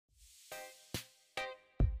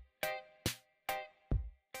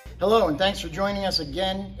Hello, and thanks for joining us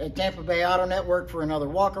again at Tampa Bay Auto Network for another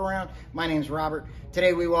walk around. My name's Robert.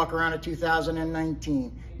 Today we walk around a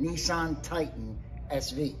 2019 Nissan Titan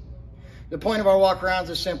SV. The point of our walk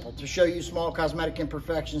arounds is simple: to show you small cosmetic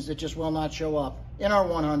imperfections that just will not show up in our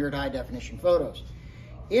 100 high definition photos.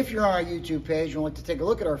 If you're on our YouTube page and would like to take a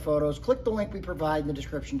look at our photos, click the link we provide in the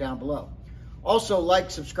description down below. Also,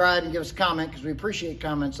 like, subscribe, and give us a comment because we appreciate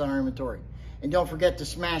comments on our inventory. And don't forget to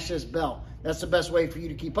smash this bell. That's the best way for you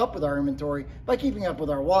to keep up with our inventory by keeping up with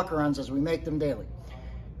our walk-arounds as we make them daily.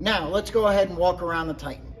 Now, let's go ahead and walk around the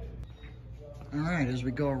Titan. All right, as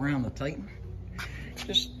we go around the Titan,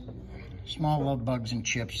 just small love bugs and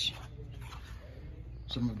chips.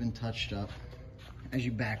 Some have been touched up. As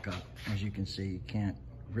you back up, as you can see, you can't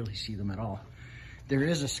really see them at all. There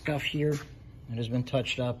is a scuff here that has been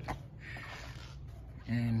touched up.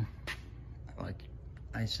 And like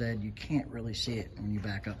I said, you can't really see it when you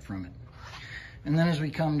back up from it. And then as we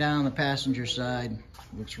come down the passenger side,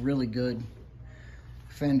 looks really good.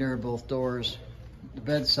 Fender, both doors. The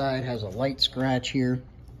bedside has a light scratch here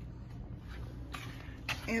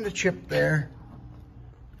and a chip there.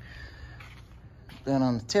 Then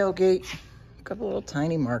on the tailgate, a couple little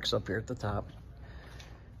tiny marks up here at the top.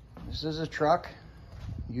 This is a truck,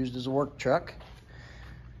 used as a work truck.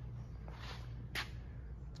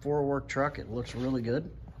 For a work truck, it looks really good.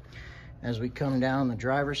 As we come down the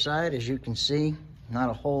driver's side, as you can see,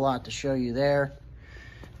 not a whole lot to show you there.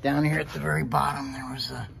 Down here at the very bottom, there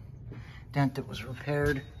was a dent that was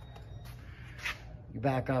repaired. You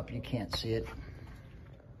back up, you can't see it.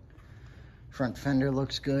 Front fender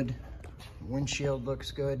looks good. Windshield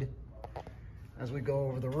looks good. As we go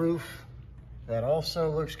over the roof, that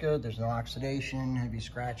also looks good. There's no oxidation, heavy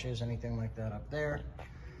scratches, anything like that up there.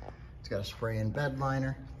 It's got a spray-in bed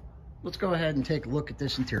liner. Let's go ahead and take a look at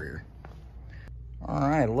this interior. All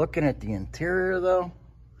right, looking at the interior though,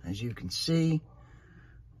 as you can see,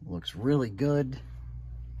 looks really good.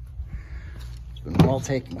 It's been well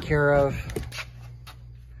taken care of.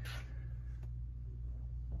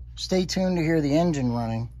 Stay tuned to hear the engine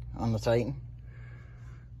running on the Titan.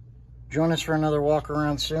 Join us for another walk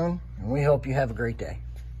around soon, and we hope you have a great day.